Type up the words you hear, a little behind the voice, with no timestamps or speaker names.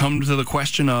come to the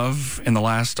question of, in the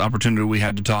last opportunity we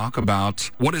had to talk about,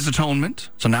 what is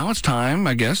atonement? So now it's time,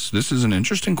 I guess, this is an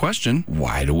interesting question.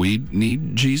 Why do we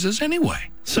need Jesus anyway?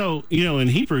 So, in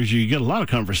Hebrews, you get a lot of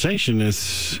conversation.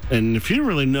 And if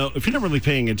you're not really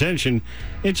paying attention,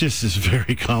 it just is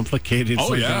very complicated.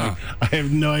 Yeah. I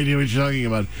have no idea what you're talking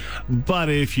about. But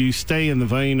if you stay in the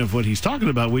vein of what he's talking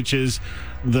about, which is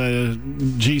the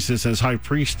Jesus as high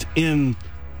priest in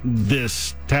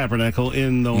this tabernacle,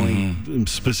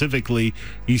 specifically,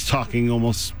 he's talking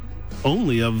almost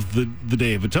only of the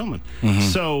Day of Atonement.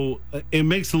 So it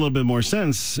makes a little bit more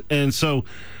sense. And so,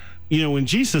 when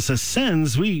Jesus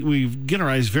ascends, we get our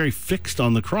eyes very fixed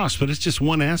on the cross, but it's just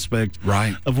one aspect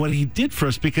of what he did for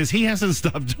us, because he hasn't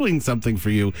stopped doing something for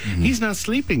you. He's not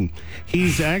sleeping.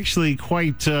 He's actually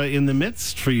quite in the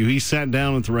midst for you. He sat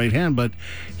down at the right hand, but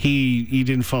he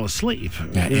didn't fall asleep.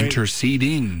 Right?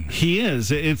 Interceding. He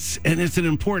is. It's an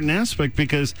important aspect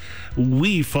because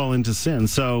we fall into sin.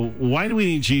 So why do we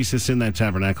need Jesus in that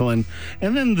tabernacle? And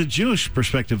then the Jewish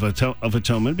perspective of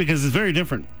atonement, because it's very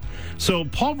different. So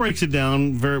Paul breaks it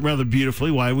down rather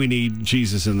beautifully why we need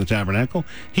Jesus in the tabernacle.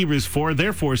 Hebrews 4,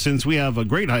 therefore, since we have a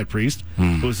great high priest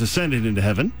who has ascended into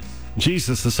heaven,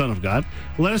 Jesus, the Son of God,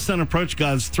 let us then approach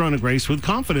God's throne of grace with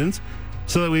confidence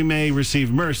so that we may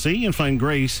receive mercy and find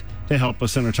grace to help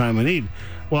us in our time of need.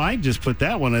 Well, I just put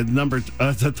that one at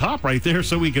the top right there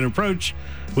so we can approach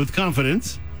with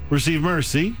confidence, receive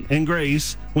mercy and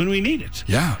grace when we need it.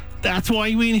 Yeah. That's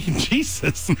why we need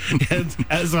Jesus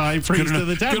as high priest of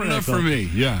the tabernacle. Good enough for me,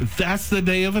 yeah. That's the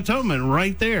Day of Atonement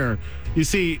right there. You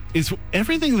see, it's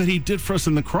everything that he did for us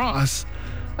in the cross.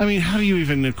 I mean, how do you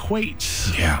even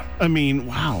equate? Yeah. I mean,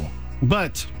 wow.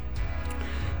 But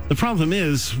the problem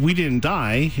is we didn't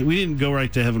die. We didn't go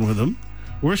right to heaven with him.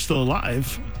 We're still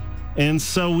alive. And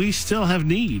so we still have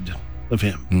need of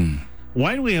him.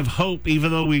 Why do we have hope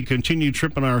even though we continue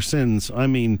tripping our sins? I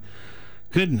mean,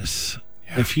 goodness.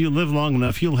 If you live long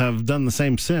enough, you'll have done the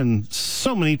same sin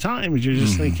so many times. You're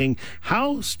just thinking,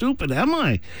 how stupid am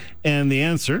I? And the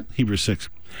answer, Hebrews 6,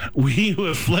 we who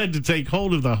have fled to take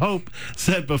hold of the hope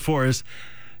set before us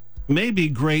may be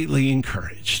greatly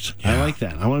encouraged. Yeah. I like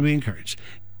that. I want to be encouraged.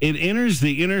 It enters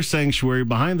the inner sanctuary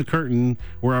behind the curtain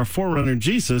where our forerunner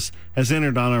Jesus has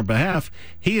entered on our behalf.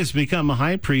 He has become a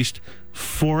high priest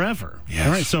forever. Yes.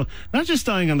 All right, so not just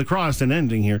dying on the cross and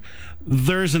ending here,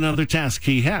 there's another task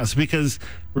he has, because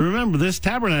remember, this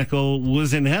tabernacle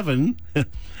was in heaven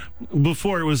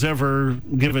before it was ever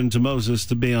given to Moses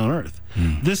to be on earth.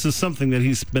 This is something that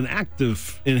he's been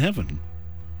active in heaven.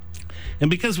 And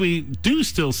because we do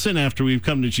still sin after we've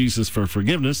come to Jesus for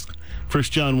forgiveness, 1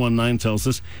 John 1:9 tells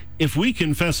us, if we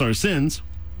confess our sins,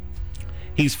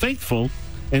 he's faithful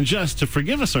and just to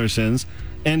forgive us our sins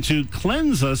and to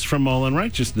cleanse us from all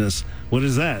unrighteousness. What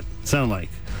does that sound like?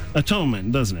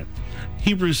 Atonement, doesn't it?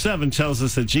 Hebrews 7 tells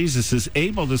us that Jesus is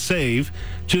able to save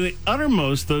to the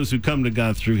uttermost those who come to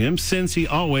God through him, since he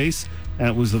always,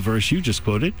 that was the verse you just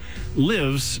quoted,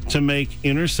 lives to make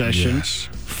intercession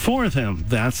for them.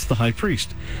 That's the high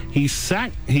priest. He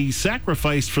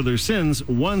sacrificed for their sins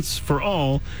once for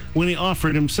all when he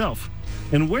offered himself.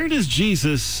 And where does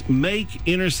Jesus make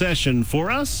intercession for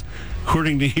us?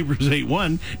 According to Hebrews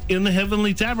 8:1, in the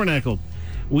heavenly tabernacle.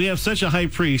 We have such a high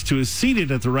priest who is seated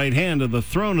at the right hand of the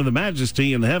throne of the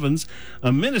majesty in the heavens,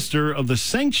 a minister of the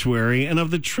sanctuary and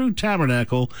of the true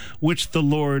tabernacle which the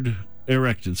Lord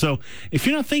erected. So if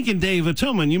you're not thinking Day of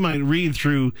Atonement, you might read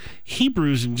through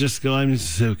Hebrews and just go, I'm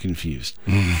so confused.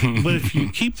 But if you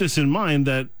keep this in mind,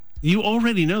 that you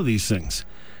already know these things.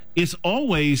 It's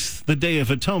always the Day of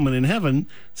Atonement in heaven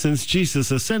since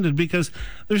Jesus ascended, because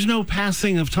there's no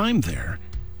passing of time there.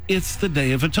 It's the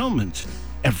Day of Atonement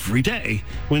every day.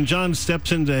 When John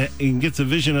steps into and gets a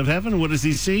vision of heaven, what does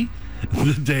he see?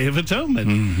 The Day of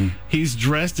Atonement. He's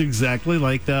dressed exactly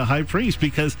like the high priest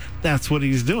because that's what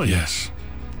he's doing. Yes.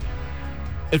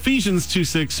 Ephesians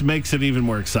 2:6 makes it even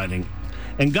more exciting.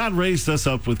 And God raised us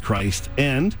up with Christ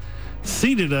and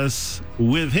seated us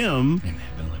with him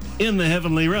in the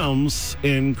heavenly realms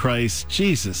in Christ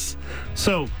Jesus.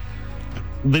 So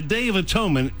the Day of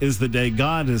Atonement is the day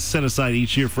God has set aside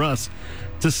each year for us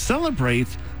to celebrate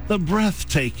the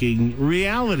breathtaking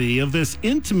reality of this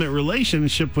intimate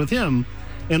relationship with him.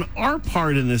 And our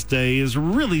part in this day is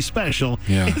really special.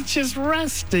 Yeah. It's just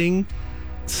resting,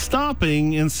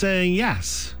 stopping, and saying,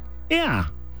 yes. Yeah.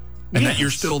 And yes. that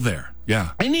you're still there.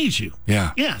 Yeah. I need you.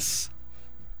 Yeah. Yes.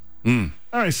 All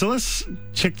right, so let's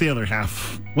check the other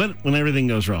half. When everything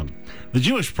goes wrong. The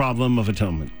Jewish problem of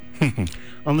atonement.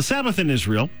 On the Sabbath in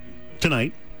Israel,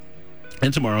 tonight,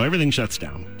 and tomorrow, everything shuts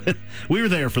down. We were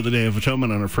there for the Day of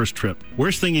Atonement on our first trip.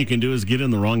 Worst thing you can do is get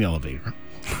in the wrong elevator.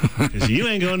 Because you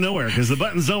ain't going nowhere because the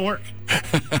buttons don't work.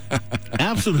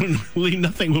 Absolutely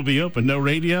nothing will be open. No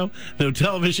radio, no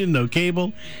television, no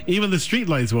cable. Even the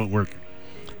streetlights won't work.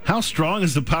 How strong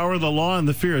is the power of the law and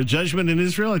the fear of judgment in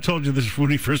Israel? I told you this when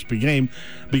we first began.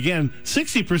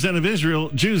 60%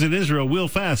 of Jews in Israel will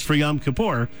fast for Yom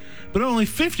Kippur, but only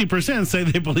 50% say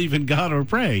they believe in God or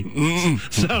pray.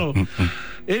 So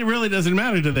it really doesn't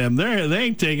matter to them. They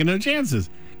ain't taking no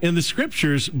chances. In the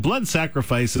scriptures, blood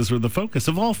sacrifices were the focus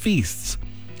of all feasts.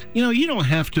 You don't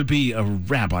have to be a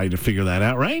rabbi to figure that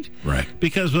out, right? Right.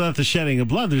 Because without the shedding of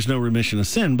blood, there's no remission of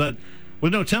sin. But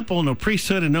with no temple, no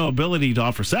priesthood, and no ability to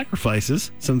offer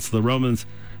sacrifices, since the Romans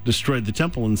destroyed the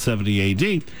temple in 70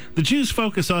 AD, the Jews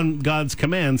focus on God's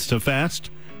commands to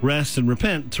fast, rest, and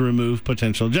repent to remove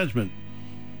potential judgment.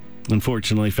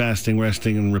 Unfortunately, fasting,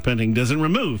 resting, and repenting doesn't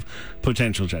remove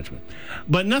potential judgment.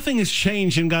 But nothing has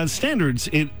changed in God's standards.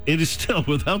 It is still,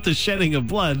 without the shedding of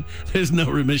blood, there's no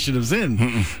remission of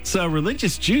sin. So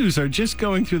religious Jews are just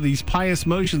going through these pious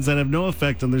motions that have no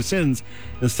effect on their sins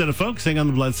instead of focusing on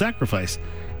the blood sacrifice.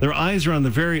 Their eyes are on the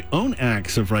very own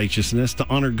acts of righteousness to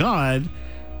honor God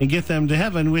and get them to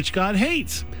heaven, which God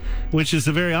hates, which is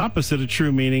the very opposite of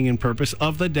true meaning and purpose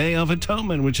of the Day of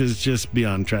Atonement, which is just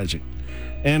beyond tragic.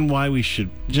 And why we should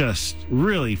just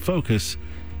really focus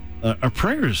our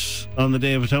prayers on the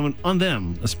Day of Atonement on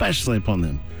them, especially upon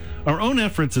them. Our own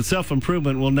efforts at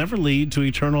self-improvement will never lead to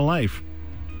eternal life.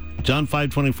 John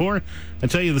 5:24, I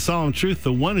tell you the solemn truth,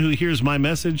 the one who hears my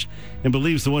message and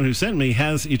believes the one who sent me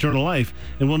has eternal life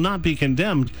and will not be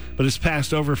condemned, but is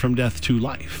passed over from death to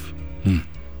life.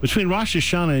 Between Rosh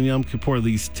Hashanah and Yom Kippur,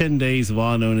 these 10 days of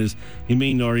awe known as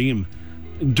Yemei Norim,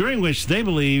 during which they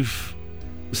believe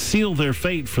seal their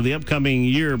fate for the upcoming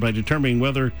year by determining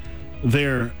whether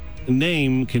their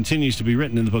name continues to be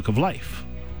written in the book of life.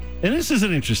 And this is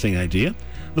an interesting idea.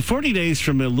 The 40 days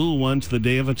from Elul 1 to the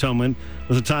Day of Atonement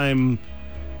was a time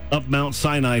up Mount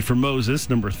Sinai for Moses,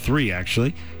 number 3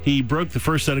 actually. He broke the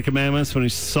first set of commandments when he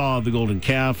saw the golden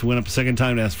calf, went up a second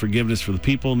time to ask forgiveness for the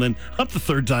people, and then up the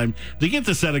third time to get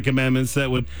the set of commandments that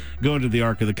would go into the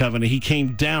Ark of the Covenant. He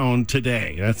came down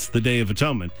today. That's the Day of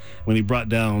Atonement, when he brought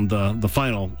down the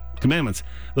final commandments.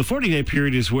 The 40-day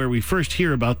period is where we first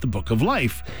hear about the book of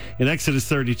life in Exodus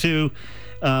 32.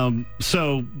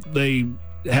 So they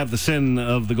have the sin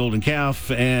of the golden calf,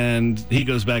 and he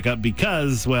goes back up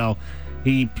because, well,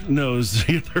 he knows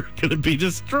they're going to be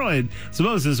destroyed. So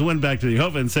Moses went back to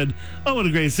Jehovah and said, oh, what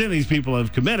a great sin these people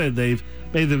have committed. They've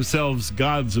made themselves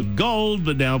gods of gold,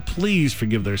 but now please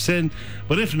forgive their sin.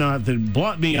 But if not, then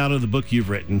blot me out of the book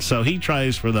you've written. So he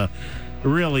tries for the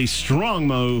really strong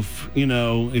move,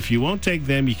 if you won't take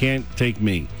them, you can't take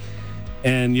me.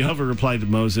 And Jehovah replied to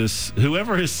Moses,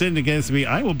 whoever has sinned against me,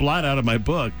 I will blot out of my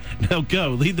book. Now go,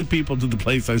 lead the people to the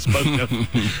place I spoke of.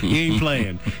 You ain't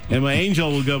playing. And my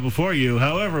angel will go before you.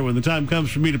 However, when the time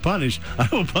comes for me to punish, I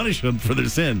will punish them for their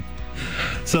sin.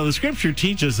 So the scripture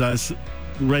teaches us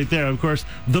right there, of course,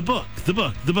 the book.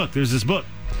 There's this book.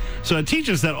 So it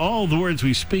teaches that all the words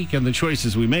we speak and the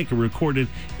choices we make are recorded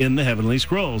in the heavenly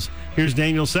scrolls. Here's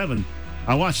Daniel 7.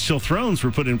 I watched till thrones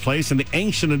were put in place, and the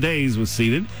Ancient of Days was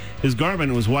seated. His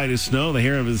garment was white as snow. The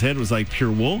hair of his head was like pure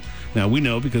wool. Now, we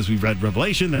know because we've read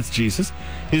Revelation, that's Jesus.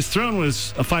 His throne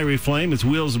was a fiery flame. Its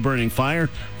wheels a burning fire.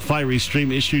 A fiery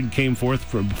stream issued and came forth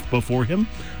from before him.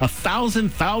 1,000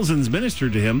 thousands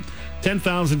ministered to him.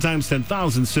 10,000 times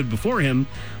 10,000 stood before him.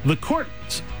 The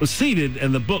courts was seated,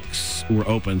 and the books were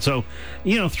open. So,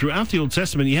 throughout the Old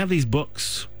Testament, you have these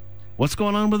books. What's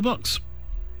going on with books?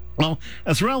 Well,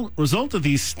 as a result of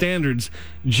these standards,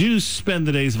 Jews spend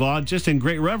the days of awe just in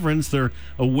great reverence. They're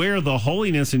aware of the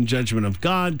holiness and judgment of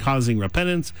God, causing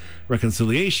repentance,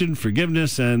 reconciliation,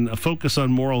 forgiveness, and a focus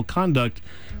on moral conduct.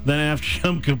 Then after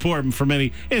Yom Kippur, for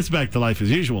many, it's back to life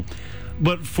as usual.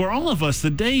 But for all of us,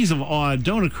 the days of awe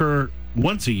don't occur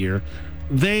once a year.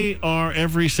 They are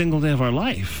every single day of our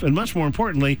life. And much more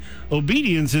importantly,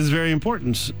 obedience is very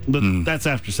important, but that's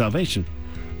after salvation.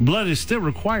 Blood is still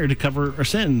required to cover our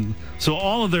sin. So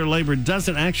all of their labor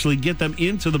doesn't actually get them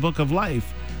into the book of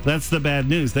life. That's the bad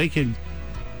news. They can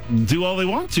do all they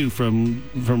want to from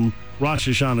Rosh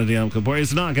Hashanah to Yom Kippur.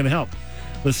 It's not going to help.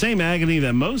 The same agony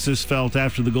that Moses felt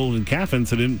after the golden calf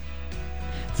incident,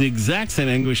 the exact same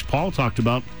anguish Paul talked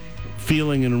about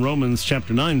feeling in Romans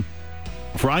chapter 9.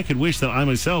 For I could wish that I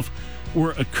myself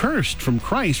were accursed from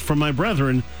Christ, from my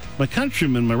brethren, my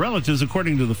countrymen, my relatives,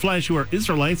 according to the flesh, who are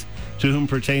Israelites, to whom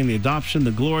pertain the adoption,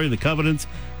 the glory, the covenants,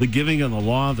 the giving of the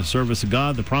law, the service of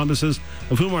God, the promises,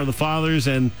 of whom are the fathers,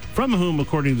 and from whom,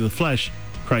 according to the flesh,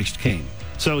 Christ came.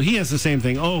 So he has the same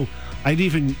thing. Oh,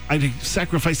 I'd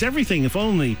sacrifice everything if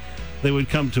only they would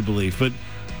come to believe. But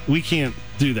we can't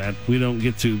do that. We don't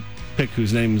get to pick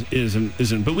whose name is and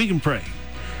isn't, but we can pray.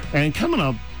 And coming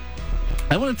up,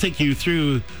 I want to take you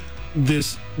through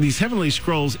these heavenly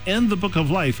scrolls and the book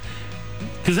of life,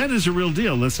 because that is a real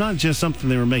deal. That's not just something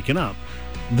they were making up.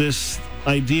 This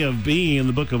idea of being in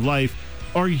the book of life,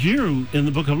 are you in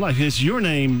the book of life? Is your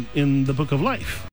name in the book of life?